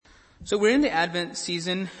So we're in the Advent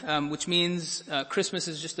season, which means Christmas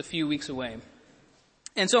is just a few weeks away.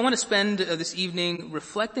 And so I want to spend this evening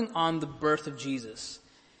reflecting on the birth of Jesus.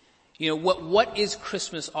 You know, what is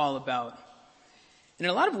Christmas all about? And in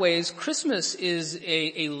a lot of ways, Christmas is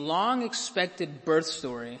a long-expected birth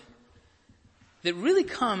story that really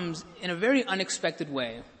comes in a very unexpected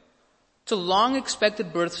way. It's a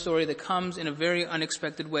long-expected birth story that comes in a very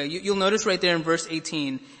unexpected way. You'll notice right there in verse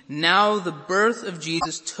 18, now the birth of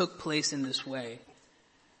Jesus took place in this way.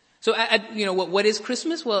 So what is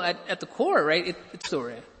Christmas? Well, at the core, right, it's a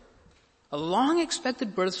story. A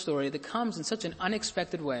long-expected birth story that comes in such an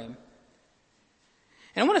unexpected way.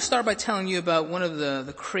 And I want to start by telling you about one of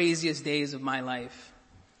the craziest days of my life.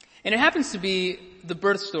 And it happens to be the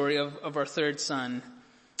birth story of our third son,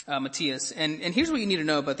 Matthias. And here's what you need to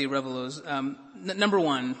know about the Arevalos. Number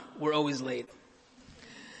one, we're always late.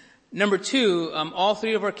 Number two, all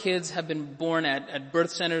three of our kids have been born at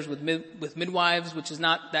birth centers with midwives, which is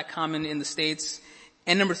not that common in the States.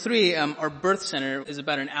 And number three, our birth center is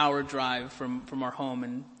about an hour drive from our home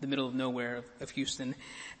in the middle of nowhere of Houston.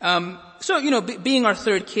 Being our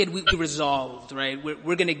third kid, we resolved, right?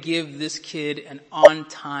 We're gonna give this kid an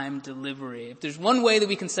on-time delivery. If there's one way that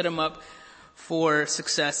we can set him up for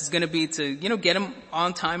success, it's gonna be to, get him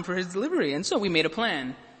on time for his delivery. And so we made a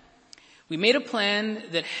plan. We made a plan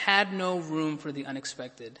that had no room for the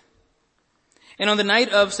unexpected. And on the night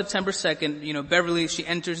of September 2nd, Beverly, she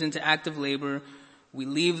enters into active labor. We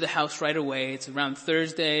leave the house right away. It's around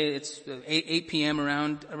Thursday. It's 8 p.m.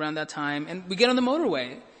 around that time. And we get on the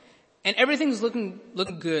motorway. And everything's looking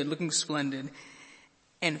good, looking splendid.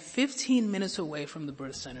 And 15 minutes away from the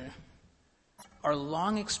birth center, our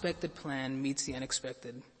long-expected plan meets the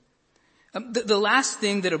unexpected. The last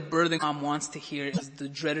thing that a birthing mom wants to hear is the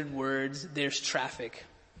dreaded words, there's traffic.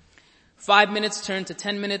 5 minutes turned to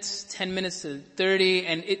 10 minutes, 10 minutes to 30,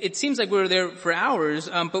 and it seems like we were there for hours,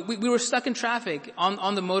 but we were stuck in traffic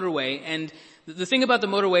on the motorway. And the thing about the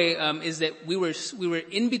motorway is that we were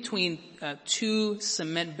in between two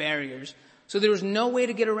cement barriers, so there was no way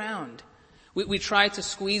to get around. We tried to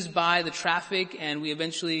squeeze by the traffic, and we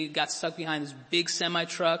eventually got stuck behind this big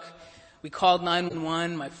semi-truck. We called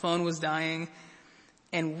 911, my phone was dying,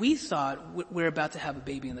 and we thought we're about to have a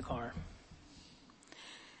baby in the car.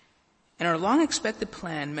 And our long-expected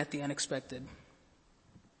plan met the unexpected.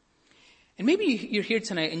 And maybe you're here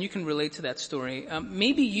tonight and you can relate to that story.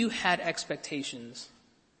 Maybe you had expectations.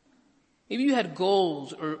 Maybe you had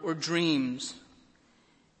goals or dreams.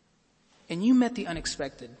 And you met the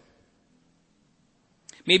unexpected.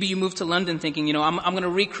 Maybe you moved to London thinking, I'm going to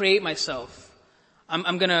recreate myself.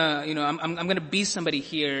 I'm going to be somebody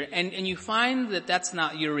here. And you find that that's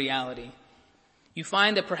not your reality. You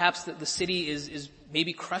find that perhaps the city is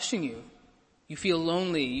maybe crushing you. You feel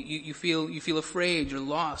lonely. You feel afraid. You're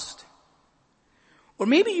lost. Or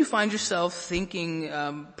maybe you find yourself thinking,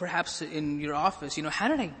 perhaps in your office, how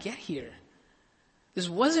did I get here? This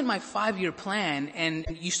wasn't my 5-year plan. And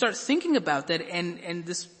you start thinking about that, and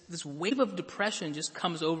this wave of depression just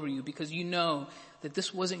comes over you because you know that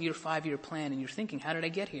this wasn't your 5-year plan, and you're thinking, how did I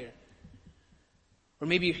get here? Or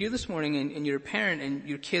maybe you're here this morning and you're a parent and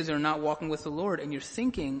your kids are not walking with the Lord, and you're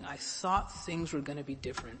thinking, I thought things were going to be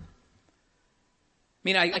different.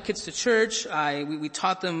 I got kids to church. We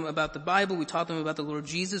taught them about the Bible. We taught them about the Lord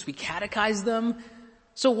Jesus. We catechized them.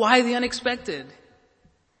 So why the unexpected?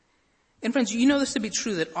 And friends, you know this to be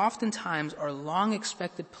true, that oftentimes our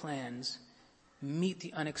long-expected plans meet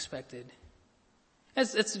the unexpected.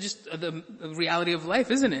 That's just the reality of life,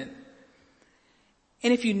 isn't it?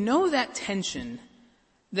 And if you know that tension,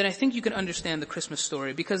 then I think you can understand the Christmas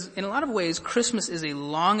story, because in a lot of ways, Christmas is a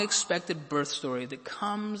long-expected birth story that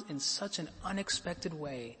comes in such an unexpected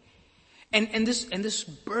way. And this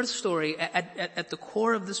birth story, at the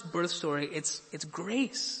core of this birth story, it's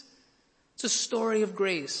grace. It's a story of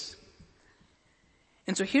grace.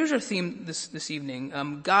 And so here's our theme this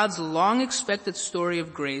evening. God's long-expected story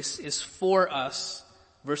of grace is for us,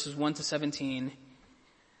 verses 1 to 17,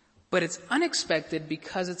 but it's unexpected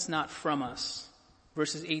because it's not from us.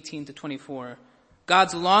 Verses 18 to 24.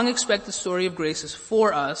 God's long-expected story of grace is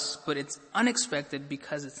for us, but it's unexpected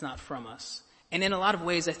because it's not from us. And in a lot of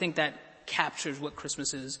ways, I think that captures what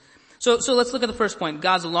Christmas is. So let's look at the first point.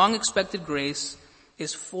 God's long-expected grace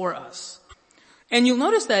is for us. And you'll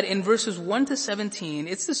notice that in verses 1 to 17,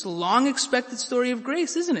 it's this long-expected story of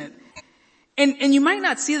grace, isn't it? And you might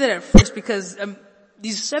not see that at first because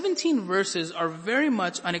these 17 verses are very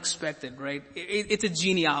much unexpected, right? It's a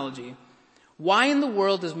genealogy. Why in the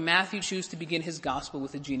world does Matthew choose to begin his gospel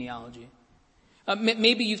with a genealogy?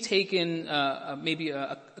 Maybe you've taken maybe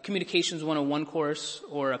a communications 101 course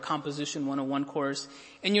or a composition 101 course,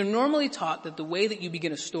 and you're normally taught that the way that you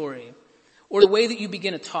begin a story or the way that you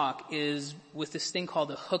begin a talk is with this thing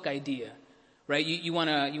called a hook idea, right? You want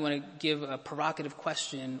to give a provocative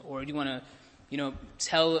question, or you want to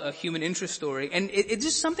tell a human interest story, and it's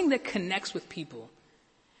just something that connects with people.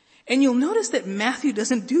 And you'll notice that Matthew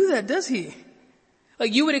doesn't do that, does he?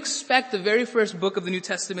 Like, you would expect the very first book of the New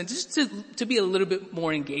Testament just to be a little bit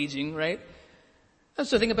more engaging, right?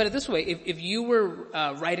 So think about it this way. If you were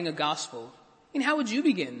writing a gospel, how would you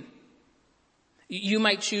begin? You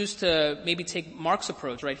might choose to maybe take Mark's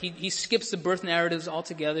approach, right? He skips the birth narratives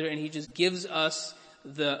altogether, and he just gives us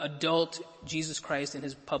the adult Jesus Christ in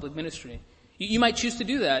his public ministry. You might choose to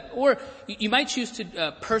do that. Or you might choose to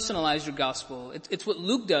personalize your gospel. It's what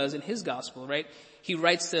Luke does in his gospel, right? He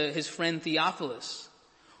writes to his friend Theophilus.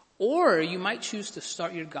 Or you might choose to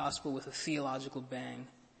start your gospel with a theological bang,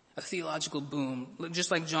 a theological boom,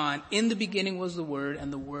 just like John. In the beginning was the Word,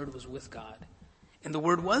 and the Word was with God. And the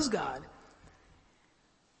Word was God.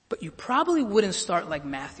 But you probably wouldn't start like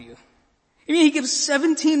Matthew. He gives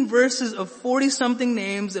 17 verses of 40-something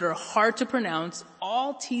names that are hard to pronounce,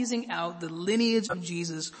 all teasing out the lineage of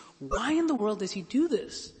Jesus. Why in the world does he do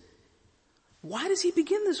this? Why does he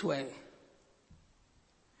begin this way?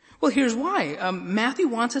 Well, here's why. Matthew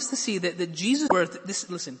wants us to see that Jesus' birth,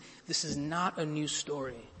 this is not a new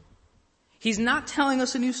story. He's not telling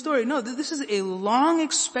us a new story. No, this is a long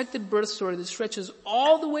expected birth story that stretches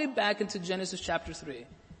all the way back into Genesis chapter 3.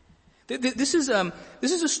 This is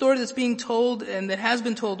a story that's being told and that has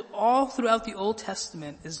been told all throughout the Old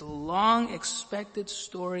Testament, is a long expected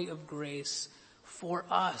story of grace for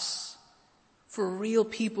us, for real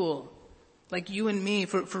people like you and me,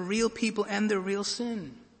 for real people and their real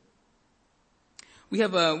sin. We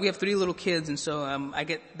have 3 little kids, and so I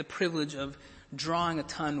get the privilege of drawing a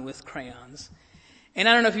ton with crayons. And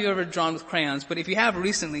I don't know if you've ever drawn with crayons, but if you have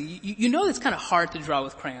recently, you know it's kind of hard to draw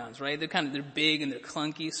with crayons, right? They're big and they're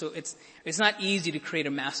clunky, so it's not easy to create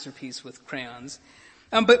a masterpiece with crayons.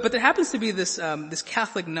 But there happens to be this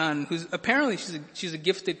Catholic nun who's apparently she's a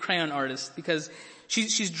gifted crayon artist, because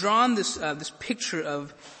she's drawn this picture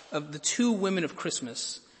of the 2 women of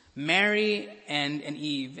Christmas, Mary and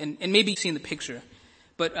Eve, and maybe you've seen the picture.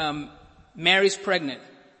 But Mary's pregnant,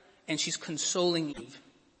 and she's consoling Eve.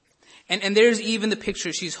 And there's Eve in the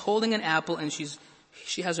picture. She's holding an apple, and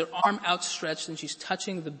she has her arm outstretched, and she's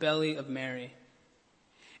touching the belly of Mary.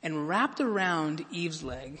 And wrapped around Eve's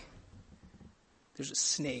leg, there's a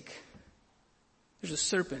snake. There's a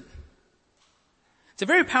serpent. It's a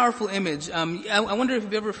very powerful image. I wonder if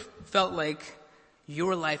you've ever felt like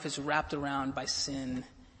your life is wrapped around by sin,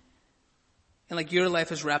 and like your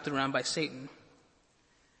life is wrapped around by Satan.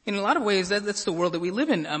 In a lot of ways, that's the world that we live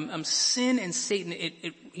in. Sin and Satan,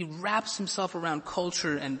 he wraps himself around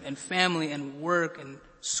culture and family and work and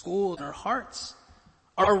school and our hearts.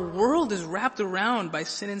 Our world is wrapped around by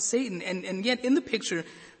sin and Satan. And yet in the picture,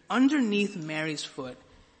 underneath Mary's foot,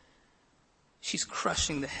 she's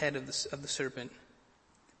crushing the head of the serpent.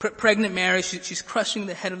 Pregnant Mary, she's crushing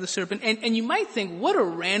the head of the serpent. And you might think, what a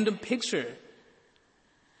random picture.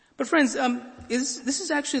 But friends, this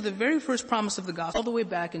is actually the very first promise of the gospel, all the way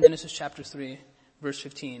back in Genesis chapter 3, verse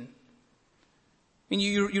 15.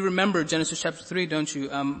 You remember Genesis chapter 3, don't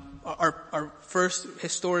you? Our first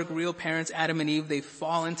historic real parents, Adam and Eve, they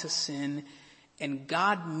fall into sin, and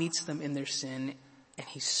God meets them in their sin, and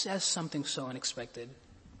he says something so unexpected.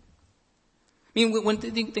 Think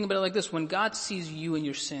about it like this. When God sees you in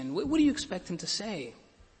your sin, what do you expect him to say?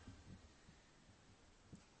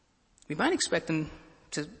 We might expect him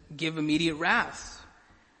to give immediate wrath.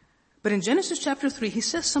 But in Genesis chapter 3, he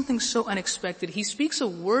says something so unexpected. He speaks a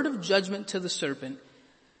word of judgment to the serpent,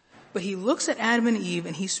 but he looks at Adam and Eve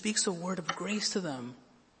and he speaks a word of grace to them.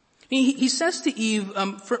 He says to Eve,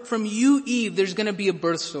 from you, Eve, there's going to be a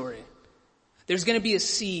birth story. There's going to be a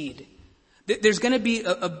seed. There's going to be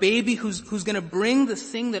a baby who's going to bring the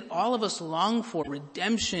thing that all of us long for,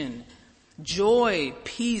 redemption, joy,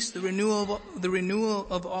 peace, the renewal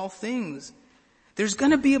of all things. There's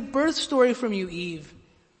going to be a birth story from you, Eve.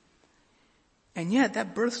 And yet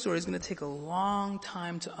that birth story is going to take a long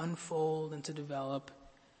time to unfold and to develop.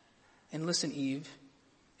 And listen, Eve,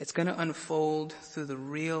 it's going to unfold through the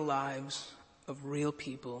real lives of real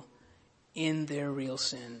people in their real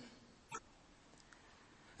sin.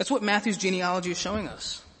 That's what Matthew's genealogy is showing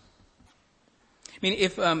us.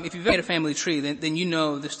 If you've made a family tree, then you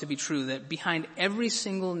know this to be true, that behind every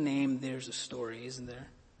single name there's a story, isn't there?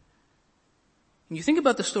 When you think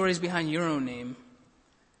about the stories behind your own name,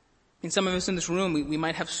 some of us in this room, we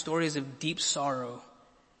might have stories of deep sorrow.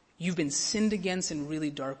 you've been sinned against in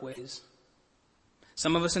really dark ways.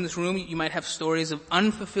 Some of us in this room, you might have stories of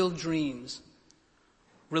unfulfilled dreams,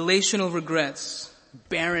 relational regrets,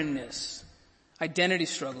 barrenness, identity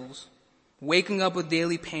struggles, waking up with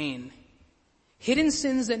daily pain, hidden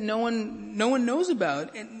sins that no one knows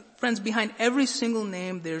about. And friends, behind every single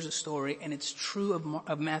name, there's a story, and it's true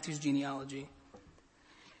of Matthew's genealogy.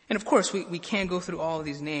 And of course, we can't go through all of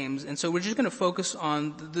these names, and so we're just going to focus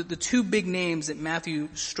on the two big names that Matthew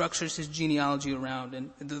structures his genealogy around,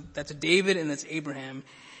 and that's David and that's Abraham.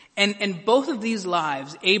 And both of these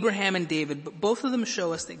lives, Abraham and David, but both of them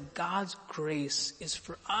show us that God's grace is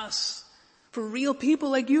for us, for real people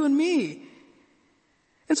like you and me.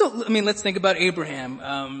 And so, let's think about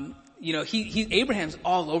Abraham. Abraham's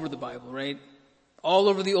all over the Bible, right? All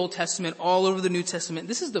over the Old Testament, all over the New Testament.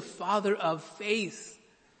 This is the father of faith.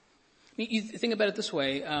 You think about it this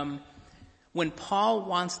way. When Paul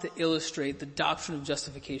wants to illustrate the doctrine of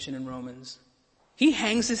justification in Romans, he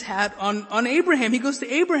hangs his hat on Abraham. He goes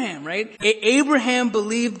to Abraham, right? Abraham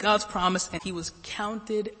believed God's promise and he was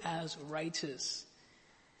counted as righteous.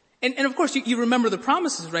 And of course, you remember the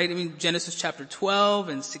promises, right? Genesis chapter 12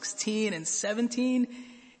 and 16 and 17.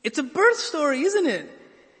 It's a birth story, isn't it?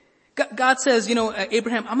 God says,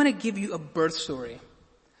 Abraham, I'm going to give you a birth story.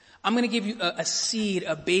 I'm going to give you a seed,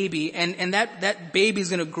 a baby, and that baby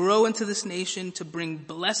is going to grow into this nation to bring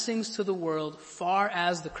blessings to the world far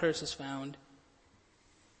as the curse is found.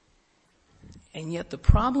 And yet the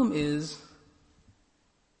problem is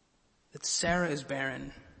that Sarah is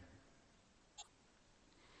barren.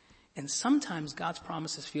 And sometimes God's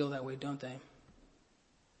promises feel that way, don't they?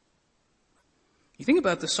 You think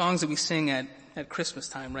about the songs that we sing at Christmas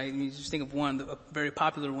time, right? You just think of one, a very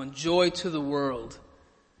popular one, Joy to the World.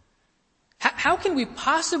 How can we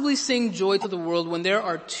possibly sing Joy to the World when there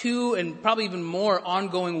are two and probably even more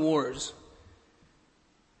ongoing wars?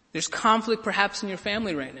 There's conflict perhaps in your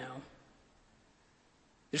family right now.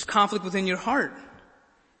 There's conflict within your heart.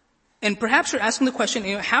 And perhaps you're asking the question,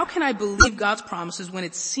 how can I believe God's promises when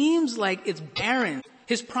it seems like it's barren?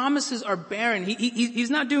 His promises are barren. He's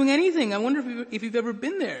not doing anything. I wonder if you've ever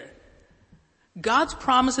been there. God's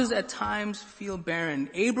promises at times feel barren.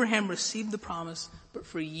 Abraham received the promise, but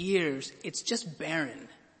for years, it's just barren.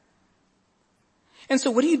 And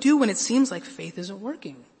so what do you do when it seems like faith isn't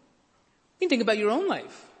working? You think about your own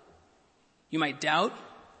life. You might doubt.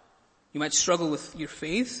 You might struggle with your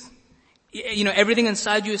faith. Everything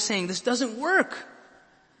inside you is saying, this doesn't work.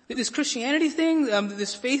 This Christianity thing,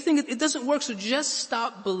 this faith thing, it doesn't work, so just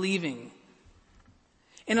stop believing.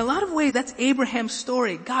 In a lot of ways, that's Abraham's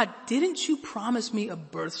story. God, didn't you promise me a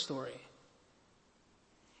birth story?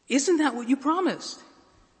 Isn't that what you promised?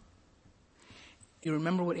 You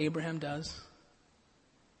remember what Abraham does?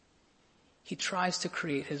 He tries to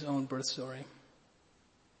create his own birth story.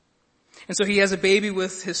 And so he has a baby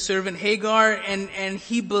with his servant Hagar, and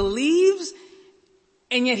he believes,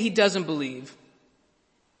 and yet he doesn't believe.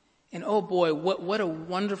 And oh boy, what a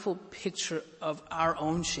wonderful picture of our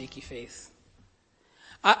own shaky faith.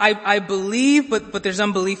 I believe, but there's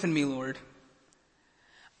unbelief in me, Lord.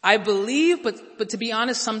 I believe, but to be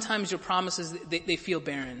honest, sometimes your promises, they feel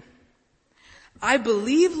barren. I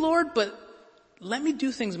believe, Lord, but let me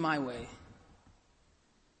do things my way.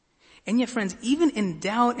 And yet, friends, even in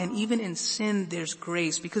doubt and even in sin, there's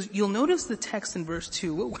grace. Because you'll notice the text in verse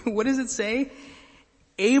 2. What does it say?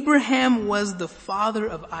 Abraham was the father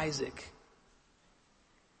of Isaac.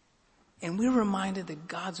 And we're reminded that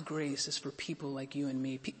God's grace is for people like you and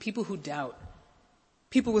me, people who doubt,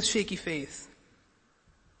 people with shaky faith.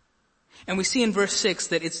 And we see in verse 6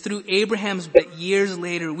 that it's through Abraham's, but years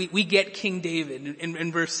later, we get King David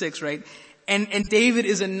in verse 6, right? And David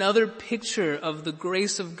is another picture of the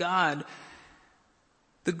grace of God.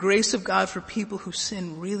 The grace of God for people who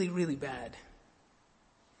sin really, really bad.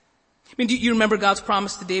 Do you remember God's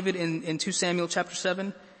promise to David in 2 Samuel chapter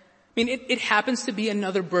 7? It happens to be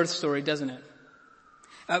another birth story, doesn't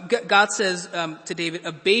it? God says to David,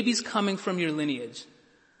 a baby's coming from your lineage.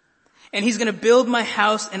 And he's going to build my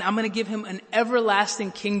house, and I'm going to give him an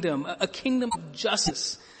everlasting kingdom, a kingdom of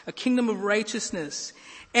justice, a kingdom of righteousness.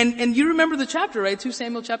 And you remember the chapter, right? 2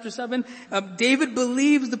 Samuel chapter 7. David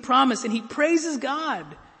believes the promise, and he praises God.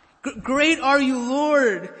 Great are you,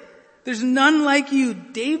 Lord. There's none like you.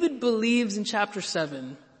 David believes in chapter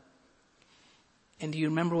 7. And do you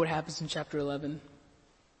remember what happens in chapter 11?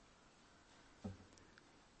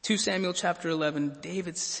 2 Samuel chapter 11,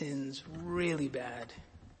 David sins really bad.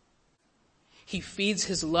 He feeds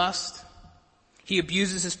his lust. He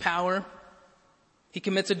abuses his power. He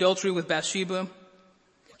commits adultery with Bathsheba.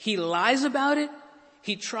 He lies about it.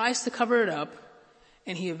 He tries to cover it up.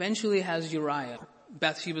 And he eventually has Uriah,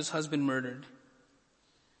 Bathsheba's husband murdered.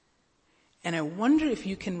 And I wonder if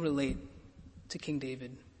you can relate to King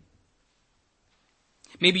David.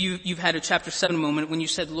 Maybe you've had a chapter 7 moment when you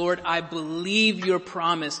said, Lord, I believe your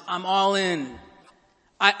promise. I'm all in.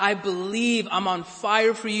 I believe. I'm on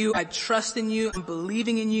fire for you. I trust in you. I'm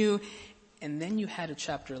believing in you. And then you had a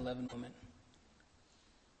chapter 11 moment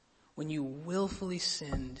when you willfully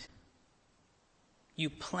sinned. You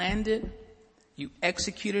planned it. You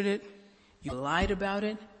executed it. You lied about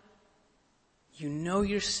it. You know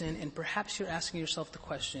your sin, and perhaps you're asking yourself the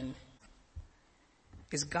question,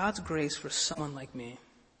 is God's grace for someone like me?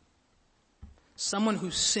 Someone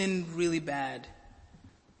who sinned really bad.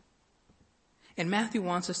 And Matthew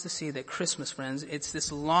wants us to see that Christmas, friends, it's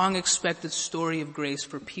this long expected story of grace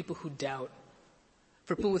for people who doubt,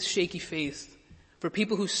 for people with shaky faith, for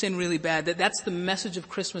people who sin really bad. That's the message of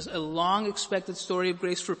Christmas, a long expected story of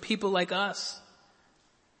grace for people like us.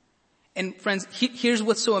 And friends, here's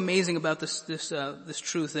what's so amazing about this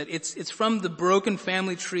truth, that it's from the broken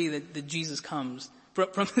family tree that Jesus comes.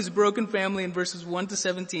 From this broken family in verses 1 to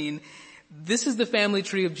 17, this is the family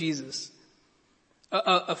tree of Jesus.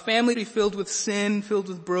 A family tree filled with sin, filled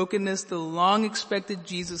with brokenness. The long expected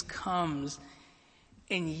Jesus comes.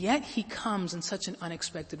 And yet he comes in such an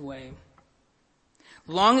unexpected way.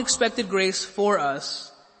 Long expected grace for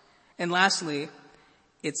us. And lastly,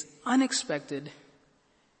 it's unexpected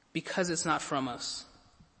because it's not from us.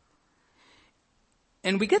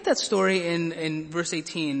 And we get that story in verse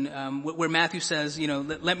 18, where Matthew says,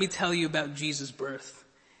 let me tell you about Jesus' birth.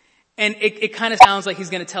 And it kind of sounds like he's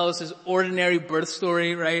going to tell us his ordinary birth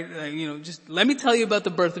story, right? Just let me tell you about the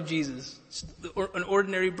birth of Jesus. An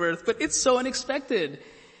ordinary birth, but it's so unexpected.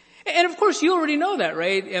 And of course, you already know that,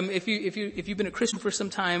 right? If you've been a Christian for some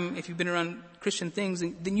time, if you've been around Christian things,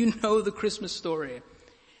 then you know the Christmas story.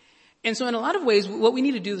 And so in a lot of ways, what we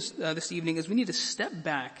need to do this evening is we need to step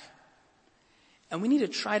back and we need to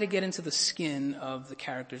try to get into the skin of the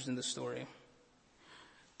characters in the story.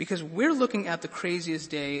 Because we're looking at the craziest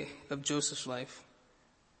day of Joseph's life.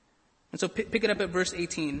 And so pick it up at verse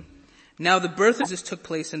 18. Now the birth of Jesus took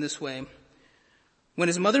place in this way. When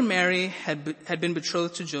his mother Mary had been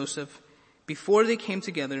betrothed to Joseph, before they came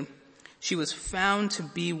together, she was found to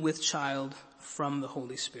be with child from the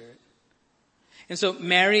Holy Spirit. And so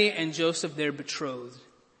Mary and Joseph, they're betrothed,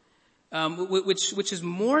 which is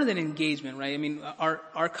more than engagement, right? I mean,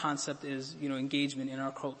 our concept is, engagement in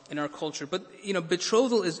our culture. But,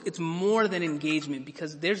 betrothal it's more than engagement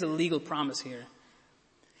because there's a legal promise here.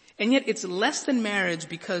 And yet it's less than marriage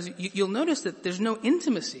because you'll notice that there's no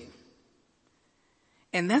intimacy.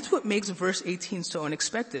 And that's what makes verse 18 so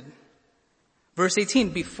unexpected. Verse 18,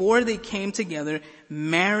 before they came together,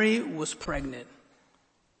 Mary was pregnant.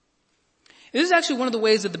 This is actually one of the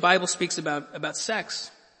ways that the Bible speaks about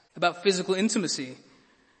sex, about physical intimacy.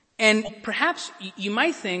 And perhaps you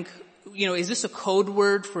might think, is this a code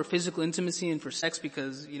word for physical intimacy and for sex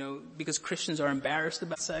because Christians are embarrassed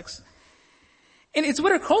about sex? And it's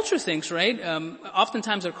what our culture thinks, right?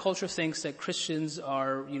 Oftentimes our culture thinks that Christians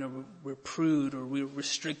are, we're prude or we're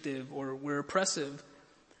restrictive or we're oppressive.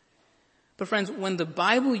 But friends, when the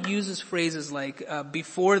Bible uses phrases like,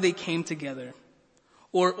 before they came together,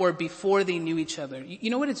 or before they knew each other, you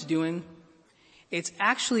know what it's doing? It's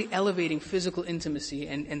actually elevating physical intimacy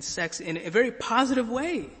and sex in a very positive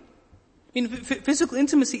way. I mean, physical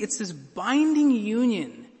intimacy, it's this binding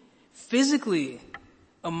union, physically,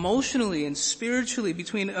 emotionally, and spiritually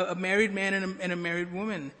between a married man and a married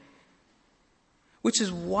woman. Which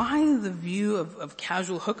is why the view of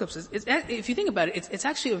casual hookups if you think about it, it's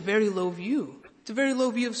actually a very low view. It's a very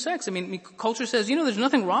low view of sex. I mean, culture says, there's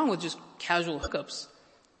nothing wrong with just casual hookups.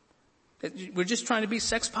 We're just trying to be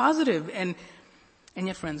sex positive. And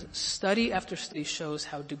yet, friends, study after study shows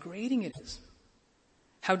how degrading it is,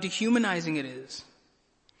 how dehumanizing it is.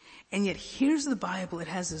 And yet, here's the Bible. It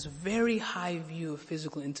has this very high view of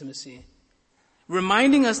physical intimacy,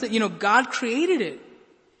 reminding us that, God created it.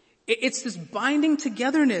 It's this binding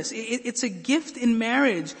togetherness. It's a gift in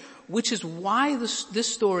marriage, which is why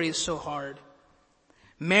this story is so hard.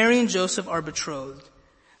 Mary and Joseph are betrothed.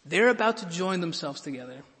 They're about to join themselves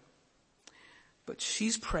together. But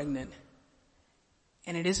she's pregnant,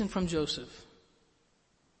 and it isn't from Joseph.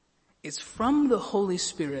 It's from the Holy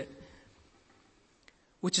Spirit,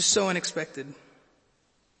 which is so unexpected.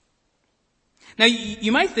 Now,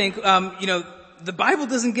 you might think, the Bible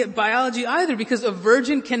doesn't get biology either because a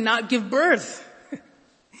virgin cannot give birth.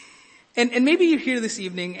 and maybe you're here this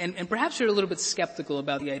evening, and perhaps you're a little bit skeptical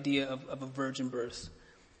about the idea of a virgin birth.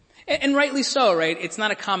 And rightly so, right? It's not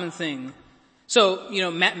a common thing. So,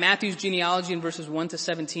 Matthew's genealogy in verses 1 to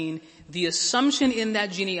 17, the assumption in that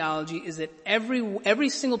genealogy is that every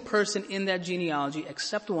single person in that genealogy,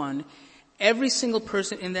 except one, every single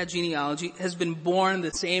person in that genealogy has been born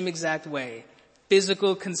the same exact way.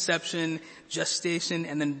 Physical conception, gestation,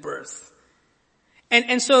 and then birth.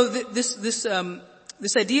 And so this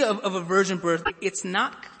idea of a virgin birth, it's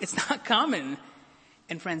not common.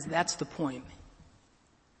 And friends, that's the point.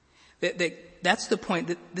 That's the point,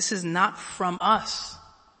 that this is not from us.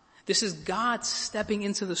 This is God stepping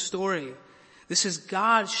into the story. This is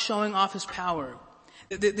God showing off his power.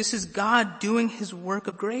 This is God doing his work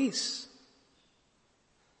of grace.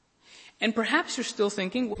 And perhaps you're still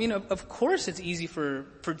thinking, of course it's easy for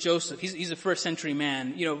Joseph. He's a first century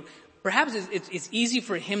man. Perhaps it's easy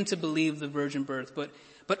for him to believe the virgin birth,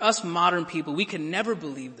 but us modern people, we can never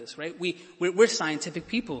believe this, right? We're scientific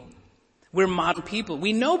people. We're modern people.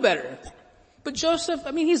 We know better. But Joseph,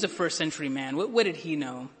 he's a first century man. What did he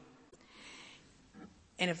know?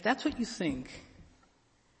 And if that's what you think,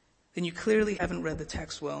 then you clearly haven't read the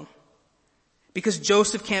text well. Because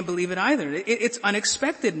Joseph can't believe it either. It's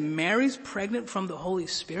unexpected. Mary's pregnant from the Holy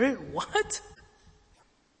Spirit? What?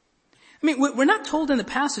 We're not told in the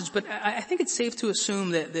passage, but I think it's safe to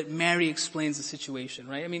assume that Mary explains the situation,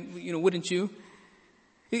 right? Wouldn't you?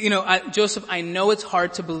 Joseph, I know it's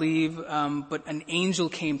hard to believe, but an angel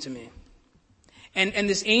came to me. And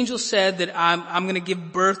this angel said that I'm going to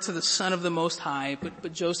give birth to the Son of the Most High.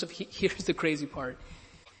 But Joseph, here's the crazy part.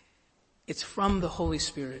 It's from the Holy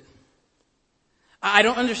Spirit. I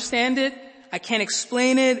don't understand it. I can't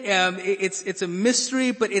explain it. It's a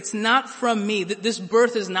mystery, but it's not from me. This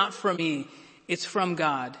birth is not from me. It's from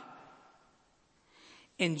God.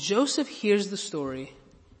 And Joseph hears the story.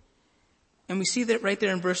 And we see that right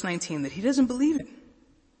there in verse 19, that he doesn't believe it.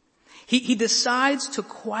 He decides to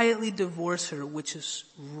quietly divorce her, which is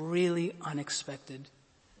really unexpected.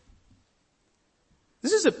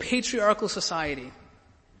 This is a patriarchal society.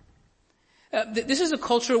 This is a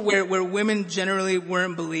culture where women generally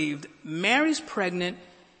weren't believed. Mary's pregnant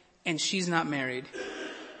and she's not married.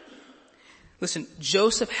 Listen,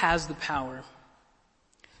 Joseph has the power.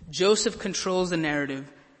 Joseph controls the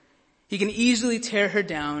narrative. He can easily tear her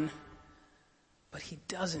down, but he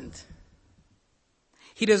doesn't.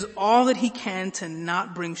 He does all that he can to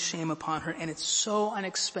not bring shame upon her, and it's so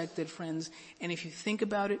unexpected, friends. And if you think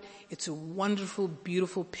about it, it's a wonderful,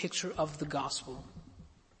 beautiful picture of the gospel.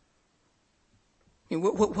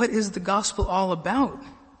 What is the gospel all about?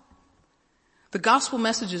 The gospel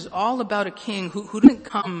message is all about a king who didn't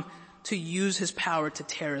come to use his power to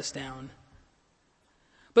tear us down.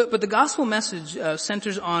 But the gospel message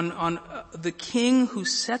centers on the king who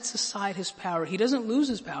sets aside his power. He doesn't lose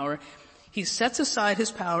his power. He sets aside his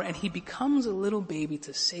power and he becomes a little baby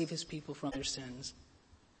to save his people from their sins.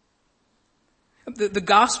 The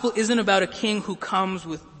gospel isn't about a king who comes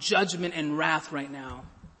with judgment and wrath right now.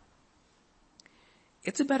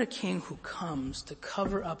 It's about a king who comes to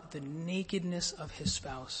cover up the nakedness of his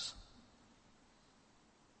spouse.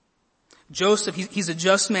 Joseph, he's a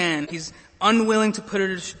just man. He's unwilling to put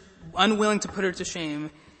her to shame.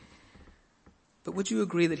 But would you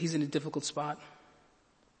agree that he's in a difficult spot?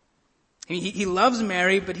 He loves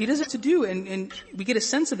Mary, but he doesn't have to do, and we get a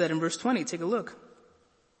sense of that in verse 20. Take a look.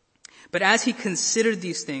 But as he considered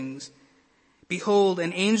these things, behold,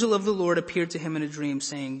 an angel of the Lord appeared to him in a dream,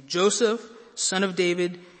 saying, Joseph, son of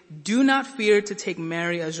David, do not fear to take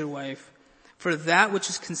Mary as your wife, for that which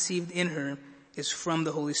is conceived in her is from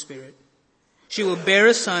the Holy Spirit. She will bear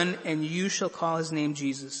a son, and you shall call his name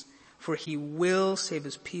Jesus, for he will save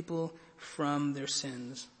his people from their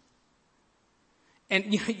sins. And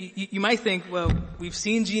you might think, well, we've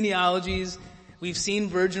seen genealogies, we've seen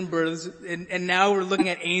virgin births, and now we're looking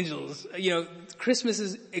at angels. Christmas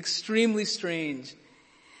is extremely strange.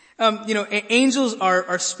 Angels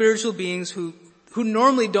are spiritual beings who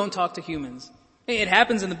normally don't talk to humans. It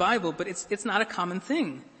happens in the Bible, but it's not a common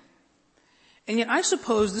thing. And yet I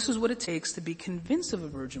suppose this is what it takes to be convinced of a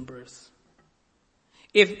virgin birth.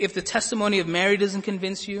 If the testimony of Mary doesn't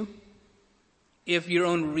convince you, if your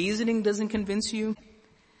own reasoning doesn't convince you,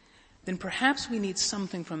 then perhaps we need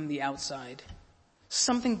something from the outside,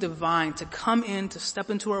 something divine to come in, to step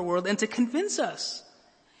into our world and to convince us.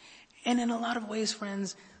 And in a lot of ways,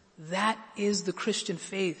 friends, that is the Christian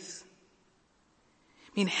faith.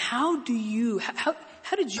 How did you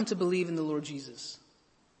come to believe in the Lord Jesus?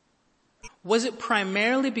 Was it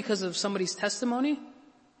primarily because of somebody's testimony?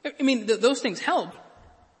 Those things help.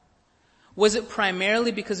 Was it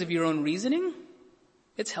primarily because of your own reasoning?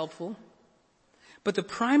 It's helpful. But the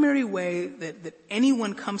primary way that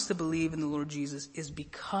anyone comes to believe in the Lord Jesus is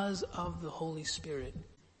because of the Holy Spirit.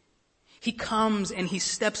 He comes and he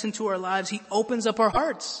steps into our lives. He opens up our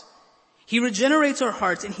hearts. He regenerates our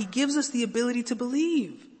hearts and he gives us the ability to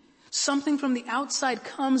believe. Something from the outside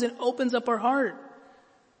comes and opens up our heart.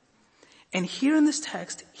 And here in this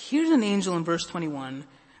text, here's an angel in verse 21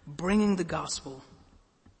 bringing the gospel.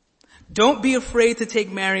 Don't be afraid to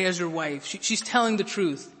take Mary as your wife. She's telling the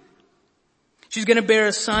truth. She's going to bear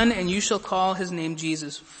a son and you shall call his name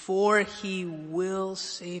Jesus, for he will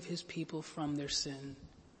save his people from their sin.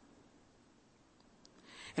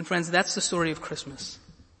 And friends, that's the story of Christmas.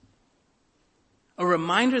 A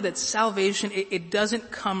reminder that salvation, it doesn't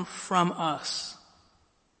come from us.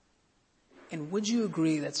 And would you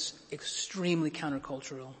agree that's extremely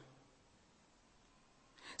countercultural?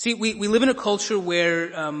 See, we live in a culture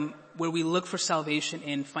where we look for salvation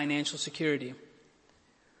in financial security.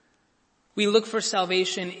 We look for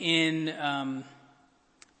salvation in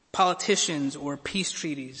politicians or peace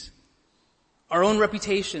treaties, our own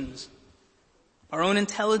reputations, our own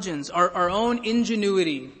intelligence, our own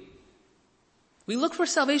ingenuity. We look for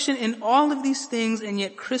salvation in all of these things, and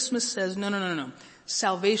yet Christmas says, no.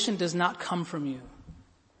 Salvation does not come from you.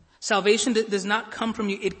 Salvation does not come from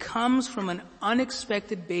you. It comes from an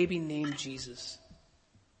unexpected baby named Jesus.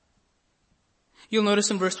 You'll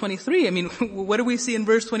notice in verse 23, what do we see in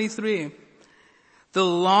verse 23? The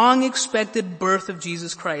long-expected birth of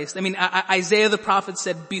Jesus Christ. Isaiah the prophet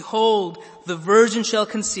said, behold, the virgin shall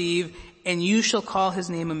conceive, and you shall call his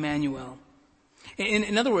name Emmanuel.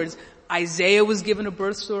 In other words, Isaiah was given a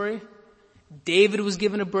birth story. David was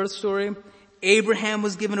given a birth story. Abraham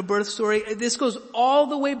was given a birth story. This goes all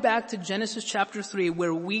the way back to Genesis chapter 3,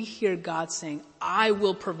 where we hear God saying, I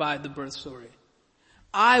will provide the birth story.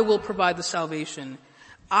 I will provide the salvation.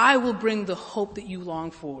 I will bring the hope that you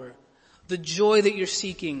long for, the joy that you're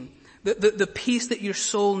seeking, the peace that your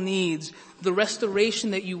soul needs, the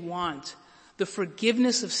restoration that you want, the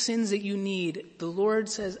forgiveness of sins that you need. The Lord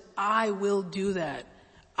says, I will do that.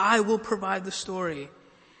 I will provide the story.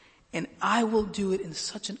 And I will do it in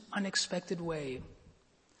such an unexpected way.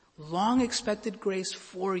 Long expected grace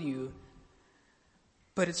for you,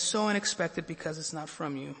 but it's so unexpected because it's not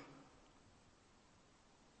from you.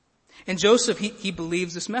 And Joseph, he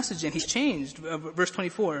believes this message and he's changed. Verse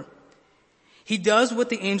 24. He does what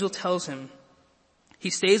the angel tells him. He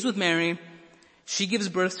stays with Mary. She gives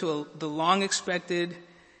birth to the long expected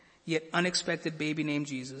yet unexpected baby named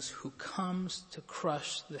Jesus, who comes to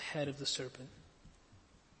crush the head of the serpent.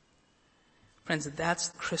 Friends, that's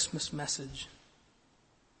the Christmas message.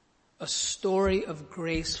 A story of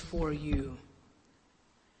grace for you.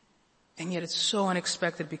 And yet it's so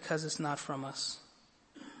unexpected because it's not from us.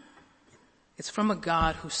 It's from a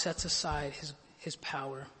God who sets aside his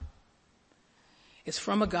power. It's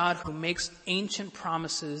from a God who makes ancient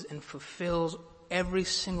promises and fulfills every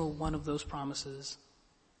single one of those promises.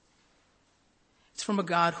 It's from a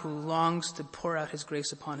God who longs to pour out his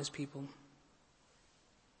grace upon his people.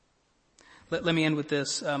 Let me end with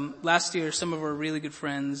this. Last year, some of our really good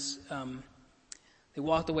friends, they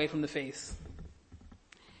walked away from the faith.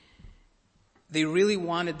 They really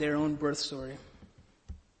wanted their own birth story.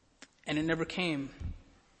 And it never came.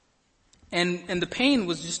 And the pain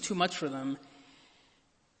was just too much for them.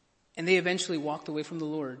 And they eventually walked away from the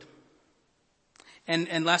Lord.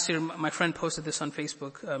 And last year, my friend posted this on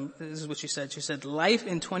Facebook. This is what she said. She said, life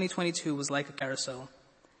in 2022 was like a carousel.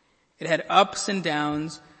 It had ups and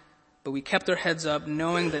downs, but we kept our heads up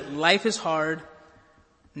knowing that life is hard,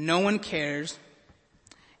 no one cares,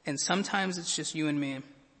 and sometimes it's just you and me.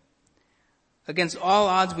 Against all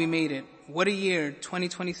odds, we made it. What a year,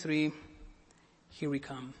 2023. Here we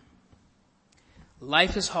come.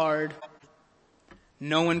 Life is hard,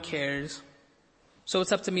 no one cares, so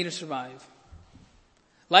it's up to me to survive.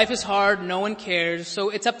 Life is hard, no one cares, so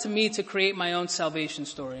it's up to me to create my own salvation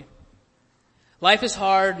story. Life is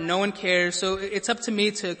hard, no one cares, so it's up to me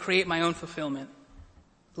to create my own fulfillment.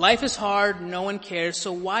 Life is hard, no one cares,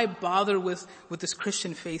 so why bother with this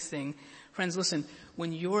Christian faith thing? Friends, listen,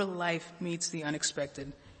 when your life meets the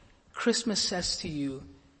unexpected, Christmas says to you,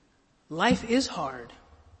 life is hard,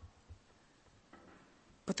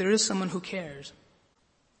 but there is someone who cares.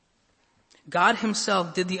 God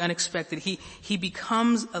himself did the unexpected. He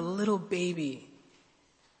becomes a little baby.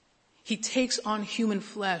 He takes on human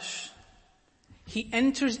flesh. He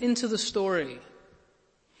enters into the story.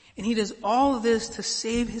 And he does all of this to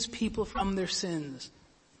save his people from their sins.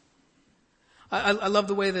 I love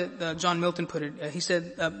the way that John Milton put it. He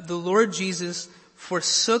said, the Lord Jesus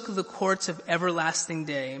forsook the courts of everlasting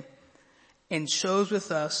day and chose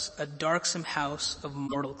with us a darksome house of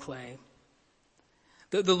mortal clay.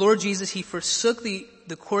 The Lord Jesus, he forsook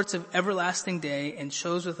the courts of everlasting day and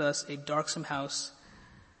chose with us a darksome house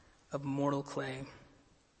of mortal clay.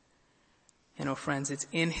 And oh friends, it's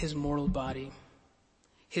in his mortal body,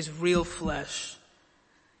 his real flesh,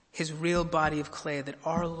 his real body of clay that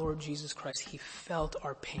our Lord Jesus Christ, he felt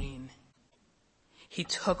our pain. He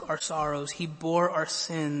took our sorrows. He bore our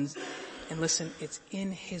sins. And listen, it's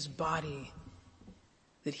in his body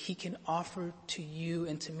that he can offer to you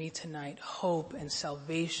and to me tonight hope and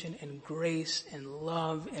salvation and grace and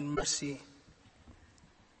love and mercy.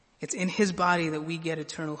 It's in his body that we get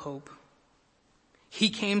eternal hope. He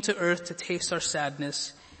came to earth to taste our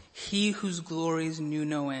sadness, he whose glories knew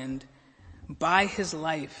no end. By his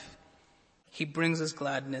life, he brings us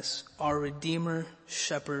gladness, our Redeemer,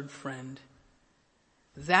 Shepherd, Friend.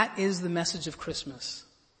 That is the message of Christmas.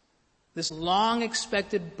 This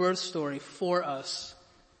long-expected birth story for us.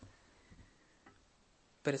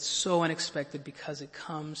 But it's so unexpected because it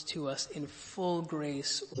comes to us in full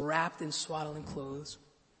grace, wrapped in swaddling clothes,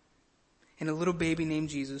 in a little baby named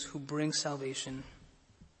Jesus who brings salvation.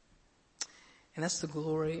 And that's the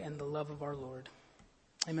glory and the love of our Lord.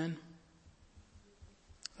 Amen.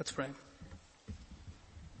 Let's pray.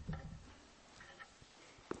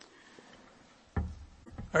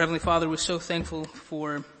 Our Heavenly Father, we're so thankful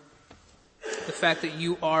for the fact that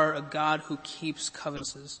you are a God who keeps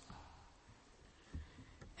covenants.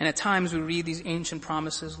 And at times we read these ancient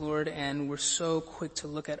promises, Lord, and we're so quick to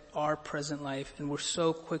look at our present life, and we're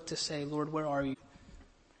so quick to say, Lord, where are you?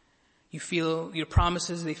 You feel your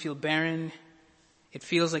promises, they feel barren. It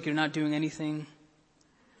feels like you're not doing anything.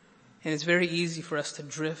 And it's very easy for us to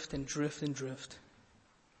drift and drift and drift.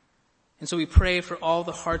 And so we pray for all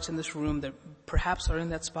the hearts in this room that perhaps are in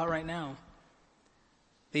that spot right now.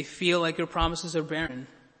 They feel like your promises are barren.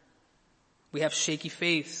 We have shaky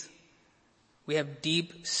faith. We have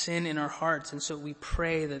deep sin in our hearts. And so we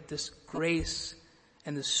pray that this grace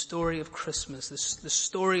and the story of Christmas, the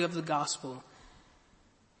story of the gospel,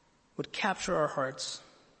 would capture our hearts.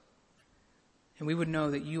 And we would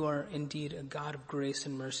know that you are indeed a God of grace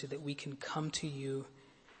and mercy, that we can come to you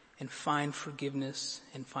and find forgiveness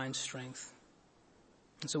and find strength.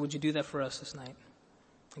 And so would you do that for us this night?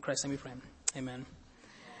 In Christ's name we pray. Amen.